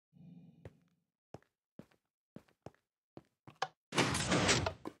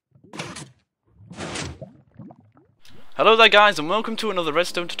Hello there guys, and welcome to another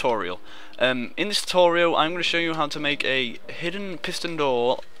Redstone tutorial. In this tutorial I'm going to show you how to make a hidden piston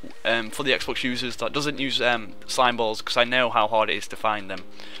door for the Xbox users that doesn't use slime balls, because I know how hard it is to find them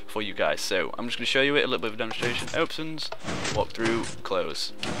for you guys. So I'm just going to show you it, a little bit of a demonstration. Opens, walk through,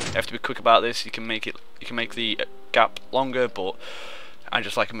 close. You have to be quick about this. You can make the gap longer, but I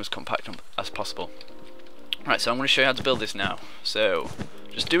just like them as compact as possible. Right, so I'm going to show you how to build this now. So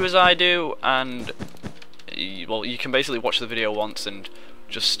just do as I do, and well, you can basically watch the video once and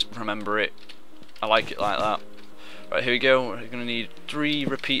just remember it. I like it like that. Right, here we go. We're going to need 3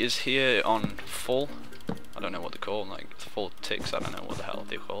 repeaters here on full. I don't know what they're called, like full ticks. I don't know what the hell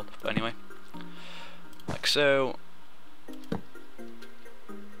they're called. But anyway, like so.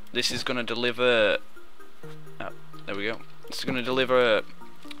 This is going to deliver. Oh, there we go. This is going to deliver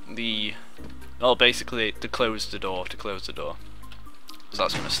the. Well, basically to close the door. So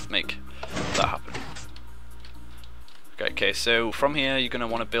that's going to make that happen. Okay, so from here you're going to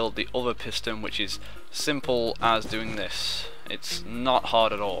want to build the other piston, which is simple as doing this. It's not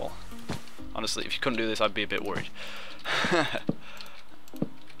hard at all. Honestly, if you couldn't do this, I'd be a bit worried.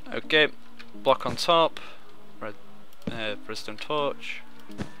 Okay, block on top, redstone torch,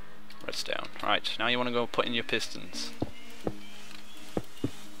 redstone. Right, now you want to go put in your pistons.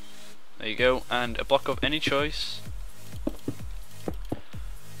 There you go, and a block of any choice,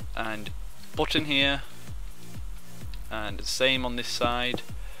 and button here. And same on this side,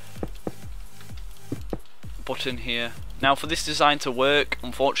 button here. Now for this design to work,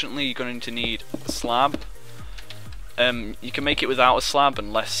 unfortunately you're going to need a slab. You can make it without a slab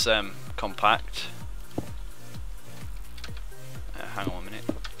and less compact. Hang on a minute,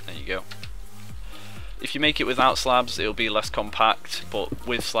 there you go. If you make it without slabs it'll be less compact, but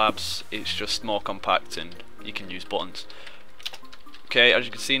with slabs it's just more compact and you can use buttons. Okay, as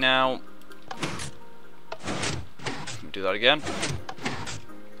you can see now, do that again.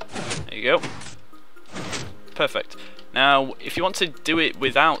 There you go. Perfect. Now, if you want to do it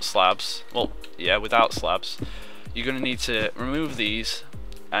without slabs, well, yeah, without slabs, you're going to need to remove these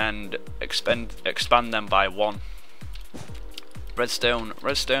and expand them by 1.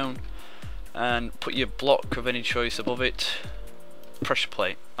 Redstone, and put your block of any choice above it. Pressure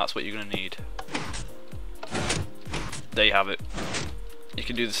plate. That's what you're going to need. There you have it. You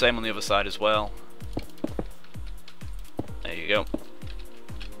can do the same on the other side as well. There you go.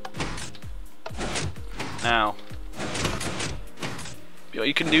 Now, what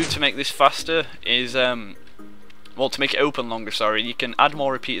you can do to make this faster is, well, to make it open longer, sorry, you can add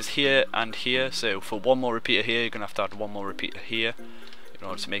more repeaters here and here. So for 1 more repeater here, you're going to have to add 1 more repeater here in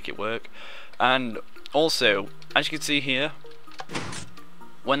order to make it work. And also, as you can see here,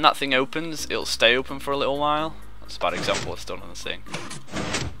 when that thing opens, it'll stay open for a little while. That's a bad example what's done on this thing.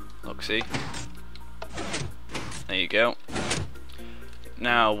 Look, see? There you go.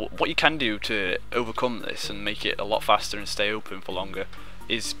 Now, what you can do to overcome this and make it a lot faster and stay open for longer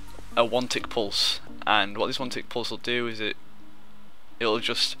is a 1-tick pulse. And what this 1-tick pulse will do is it'll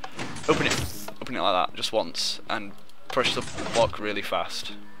just open it like that just once and push the block really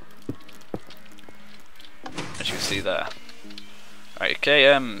fast, as you can see there. Right,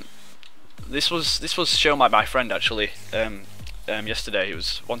 okay. This was shown by my friend actually. Yesterday. It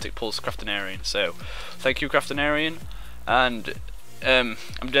was 1-tick pulse Craftinarian, so thank you Craftinarian. And I'm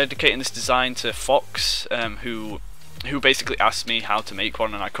dedicating this design to Fox, who basically asked me how to make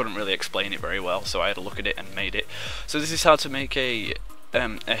one, and I couldn't really explain it very well, so I had to look at it and made it. So this is how to make a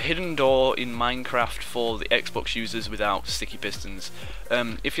hidden door in Minecraft for the Xbox users without sticky pistons.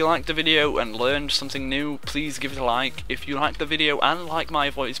 If you liked the video and learned something new, please give it a like. If you liked the video and like my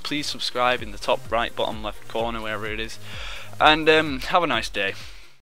voice, please subscribe in the top right, bottom left corner, wherever it is. And have a nice day.